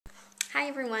Hi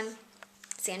everyone,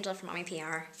 it's Angela from Mommy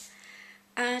PR.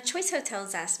 Choice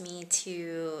Hotels asked me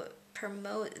to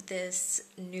promote this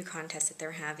new contest that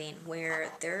they're having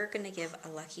where they're going to give a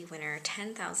lucky winner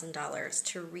 $10,000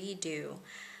 to redo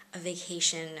a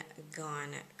vacation gone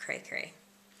cray-cray.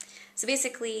 So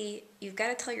basically, you've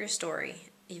got to tell your story.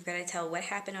 You've got to tell what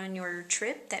happened on your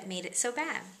trip that made it so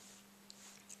bad.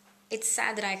 It's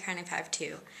sad that I kind of have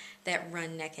two that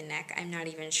run neck and neck. I'm not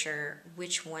even sure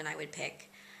which one I would pick.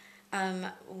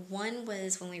 One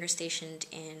was when we were stationed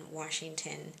in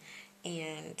Washington,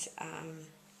 and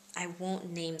I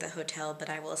won't name the hotel, but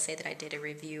I will say that I did a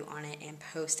review on it and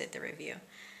posted the review.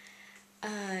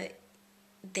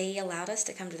 They allowed us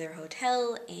to come to their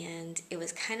hotel, and it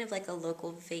was kind of like a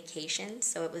local vacation,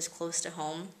 so it was close to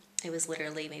home. It was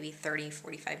literally maybe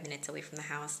 30-45 minutes away from the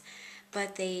house,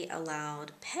 but they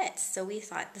allowed pets, so we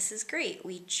thought, this is great.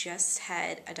 We just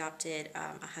had adopted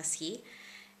a husky,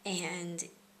 and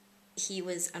he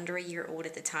was under a year old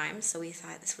at the time, so we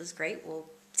thought this was great. We'll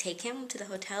take him to the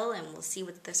hotel and we'll see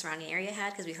what the surrounding area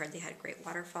had, because we heard they had great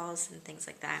waterfalls and things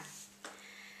like that.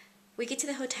 We get to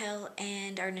the hotel,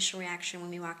 and our initial reaction when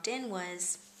we walked in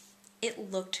was,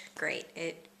 it looked great.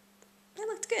 It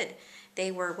looked good. They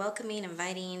were welcoming,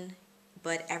 inviting,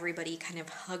 but everybody kind of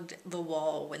hugged the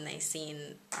wall when they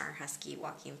seen our husky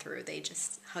walking through. They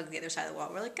just hugged the other side of the wall.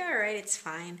 We're like, all right, it's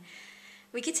fine.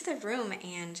 We get to the room,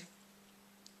 and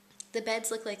the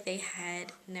beds looked like they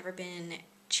had never been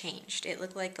changed. It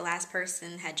looked like the last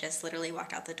person had just literally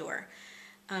walked out the door.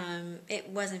 It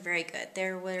wasn't very good.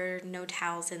 There were no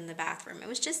towels in the bathroom. It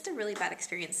was just a really bad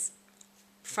experience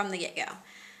from the get-go.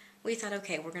 We thought,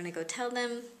 okay, we're going to go tell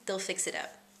them, they'll fix it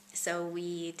up. So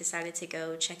we decided to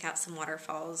go check out some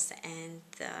waterfalls and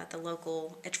the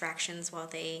local attractions while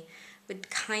they would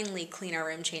kindly clean our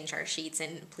room, change our sheets,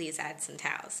 and please add some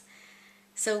towels.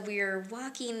 So we're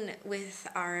walking with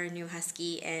our new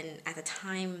husky, and at the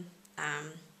time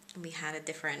we had a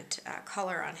different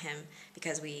collar on him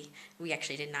because we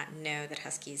actually did not know that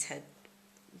huskies had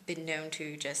been known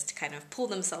to just kind of pull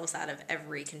themselves out of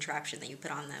every contraption that you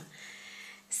put on them.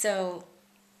 So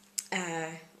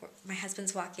my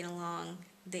husband's walking along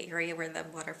the area where the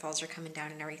waterfalls are coming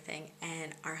down and everything,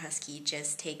 and our husky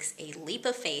just takes a leap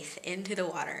of faith into the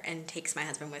water and takes my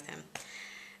husband with him.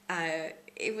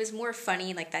 It was more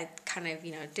funny, like that kind of,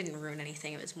 didn't ruin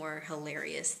anything. It was more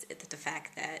hilarious at the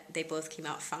fact that they both came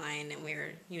out fine, and we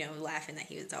were, laughing that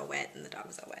he was all wet and the dog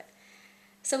was all wet.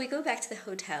 So we go back to the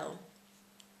hotel,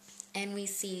 and we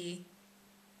see,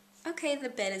 okay, the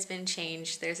bed has been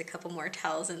changed. There's a couple more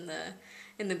towels in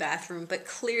the bathroom, but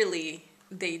clearly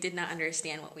they did not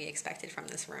understand what we expected from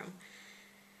this room.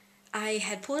 I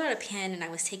had pulled out a pen and I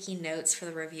was taking notes for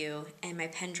the review, and my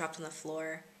pen dropped on the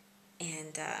floor.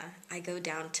 And I go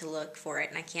down to look for it,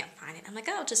 and I can't find it. I'm like,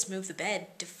 oh, I'll just move the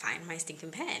bed to find my stinking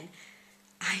pen.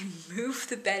 I move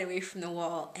the bed away from the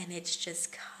wall, and it's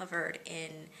just covered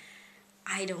in,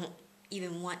 I don't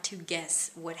even want to guess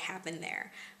what happened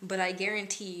there. But I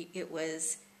guarantee it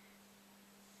was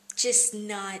just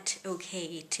not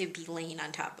okay to be laying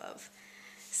on top of.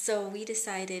 So we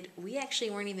decided we actually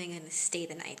weren't even going to stay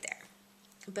the night there.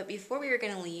 But before we were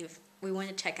going to leave, we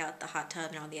wanted to check out the hot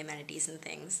tub and all the amenities and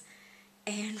things.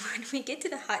 And when we get to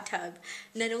the hot tub,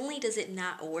 not only does it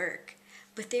not work,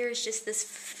 but there is just this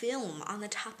film on the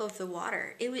top of the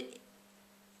water. And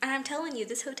I'm telling you,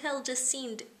 this hotel just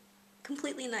seemed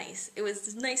completely nice. It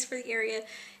was nice for the area.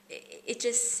 It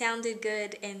just sounded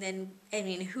good. And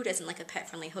then, who doesn't like a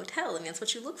pet-friendly hotel? That's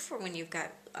what you look for when you've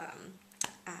got,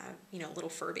 little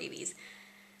fur babies.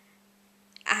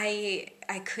 I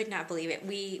could not believe it.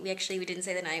 We didn't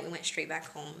stay the night. We went straight back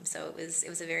home. So it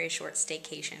was a very short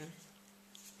staycation.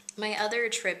 My other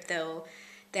trip, though,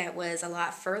 that was a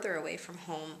lot further away from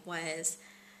home was,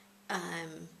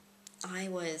 I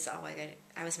was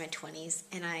in my 20s,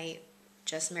 and I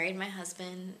just married my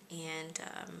husband, and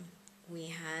we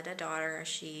had a daughter.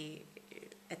 She,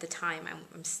 at the time,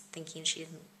 I'm thinking she's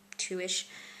 2-ish,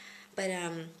 but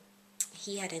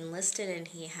he had enlisted, and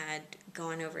he had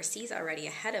gone overseas already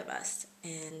ahead of us,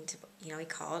 and, he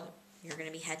called, you're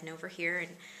going to be heading over here,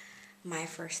 and my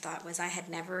first thought was I had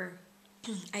never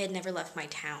left my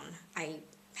town. I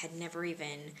had never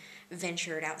even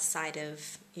ventured outside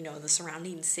of, the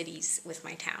surrounding cities with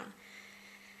my town.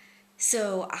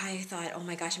 So I thought, oh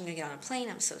my gosh, I'm going to get on a plane.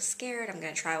 I'm so scared. I'm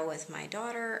going to travel with my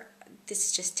daughter. This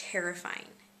is just terrifying.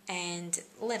 And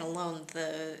let alone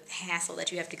the hassle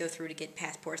that you have to go through to get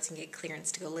passports and get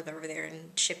clearance to go live over there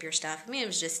and ship your stuff. It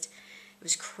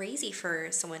was crazy for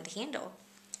someone to handle.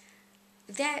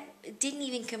 That didn't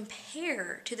even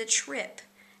compare to the trip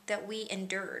that we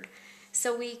endured.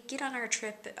 So we get on our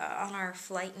trip, on our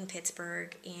flight in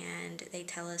Pittsburgh, and they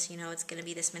tell us, you know, it's going to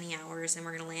be this many hours and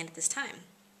we're going to land at this time.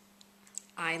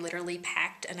 I literally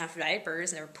packed enough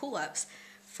diapers or pull-ups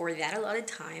for that allotted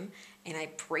time, and I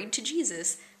prayed to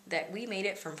Jesus that we made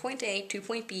it from point A to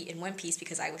point B in one piece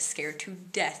because I was scared to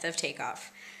death of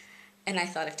takeoff. And I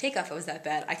thought if takeoff was that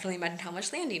bad, I can only imagine how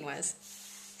much landing was.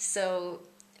 So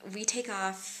we take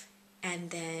off, and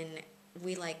then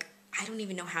we I don't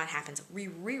even know how it happens. We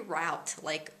reroute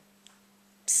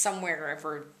somewhere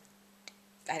over,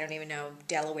 I don't even know,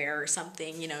 Delaware or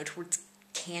something, you know, towards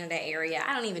Canada area.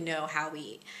 I don't even know how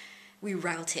we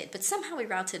routed, but somehow we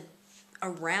routed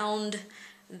around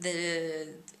the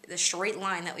straight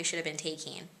line that we should have been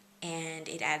taking, and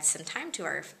it adds some time to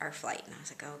our flight. And I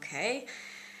was like, okay,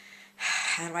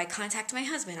 how do I contact my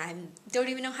husband? I don't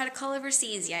even know how to call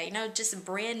overseas yet, you know, just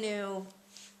brand new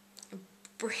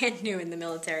in the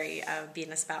military,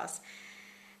 being a spouse.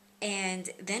 And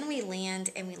then we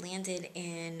land, and we landed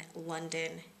in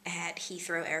London at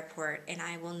Heathrow Airport, and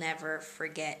I will never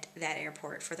forget that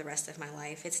airport for the rest of my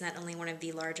life. It's not only one of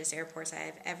the largest airports I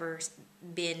have ever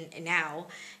been, now,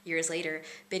 years later,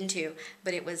 been to,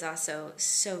 but it was also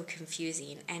so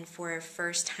confusing. And for a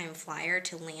first-time flyer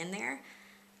to land there,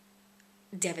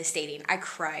 devastating. I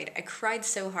cried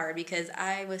so hard because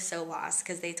I was so lost,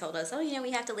 because they told us, oh, you know,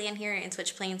 we have to land here and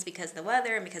switch planes because of the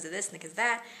weather and because of this and because of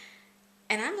that.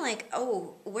 And I'm like,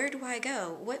 oh, where do I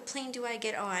go? What plane do I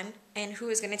get on? And who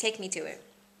is going to take me to it?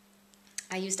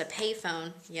 I used a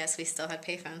payphone. Yes, we still had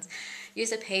payphones.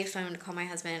 Used a payphone to call my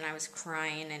husband, and I was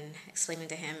crying and explaining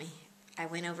to him. I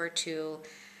went over to,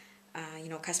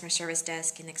 customer service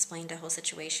desk and explained the whole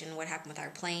situation, what happened with our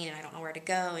plane, and I don't know where to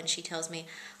go. And she tells me,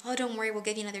 oh, don't worry, we'll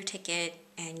give you another ticket,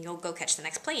 and you'll go catch the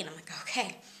next plane. I'm like,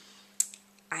 okay.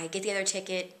 I get the other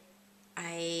ticket.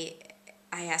 I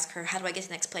ask her, how do I get to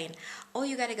the next plane? Oh,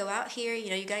 you got to go out here.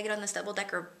 You know, you got to get on this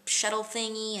double-decker shuttle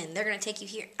thingy, and they're going to take you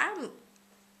here.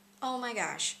 Oh my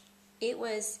gosh. It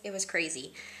was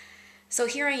crazy. So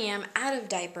here I am, out of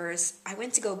diapers. I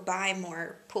went to go buy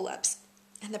more pull-ups,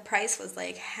 and the price was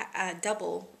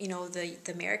double, you know, the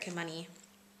American money.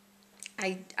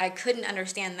 I couldn't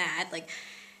understand that.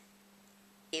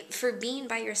 For being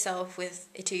by yourself with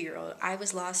a 2-year-old, I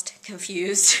was lost,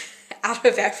 confused, out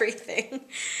of everything.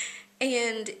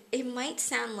 And it might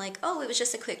sound like, oh, it was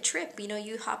just a quick trip. You know,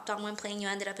 you hopped on one plane, you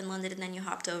ended up in London, and then you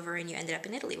hopped over and you ended up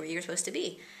in Italy where you were supposed to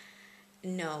be.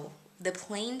 No, the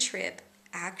plane trip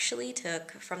actually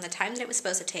took, from the time that it was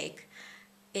supposed to take,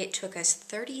 it took us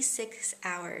 36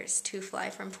 hours to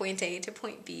fly from point A to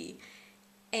point B.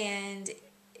 And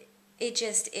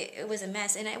it was a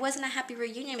mess. And it wasn't a happy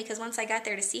reunion, because once I got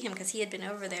there to see him, because he had been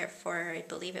over there for, I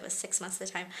believe it was 6 months at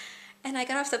the time, and I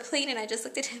got off the plane and I just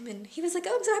looked at him and he was like,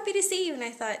 oh, I'm so happy to see you. And I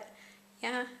thought,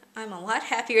 yeah, I'm a lot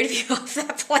happier to be off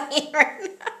that plane right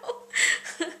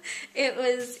now. It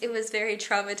was very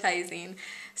traumatizing.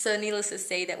 So needless to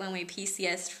say that when we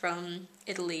PCS'd from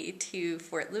Italy to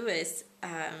Fort Lewis,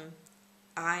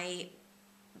 I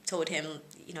told him,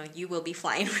 you know, you will be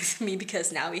flying with me,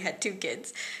 because now we had 2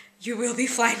 kids. You will be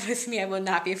flying with me. I will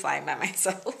not be flying by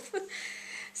myself.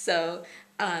 So,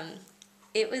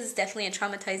 it was definitely a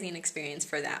traumatizing experience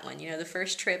for that one. You know, the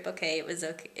first trip, it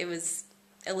was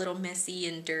a little messy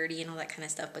and dirty and all that kind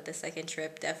of stuff, but the second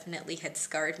trip definitely had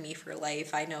scarred me for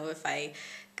life. I know if I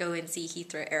go and see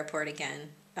Heathrow Airport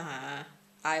again,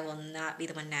 I will not be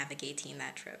the one navigating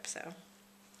that trip. So,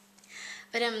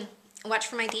 but watch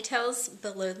for my details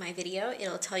below my video.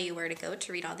 It'll tell you where to go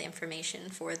to read all the information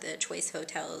for the Choice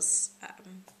Hotels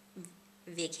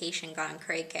vacation gone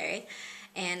cray-cray.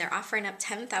 And they're offering up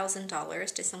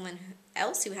 $10,000 to someone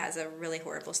else who has a really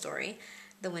horrible story.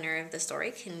 The winner of the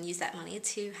story can use that money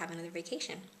to have another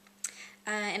vacation.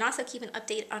 And also keep an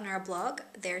update on our blog.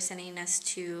 They're sending us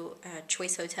to a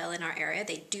Choice Hotel in our area.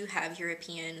 They do have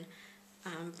European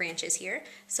branches here.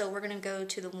 So we're going to go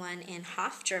to the one in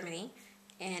Hof, Germany.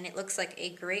 And it looks like a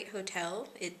great hotel.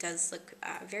 It does look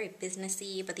very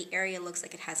businessy, but the area looks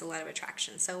like it has a lot of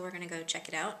attractions. So we're going to go check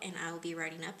it out, and I will be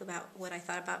writing up about what I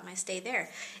thought about my stay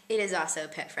there. It is also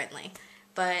pet friendly,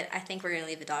 but I think we're going to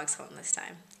leave the dogs home this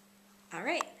time. All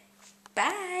right,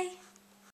 bye!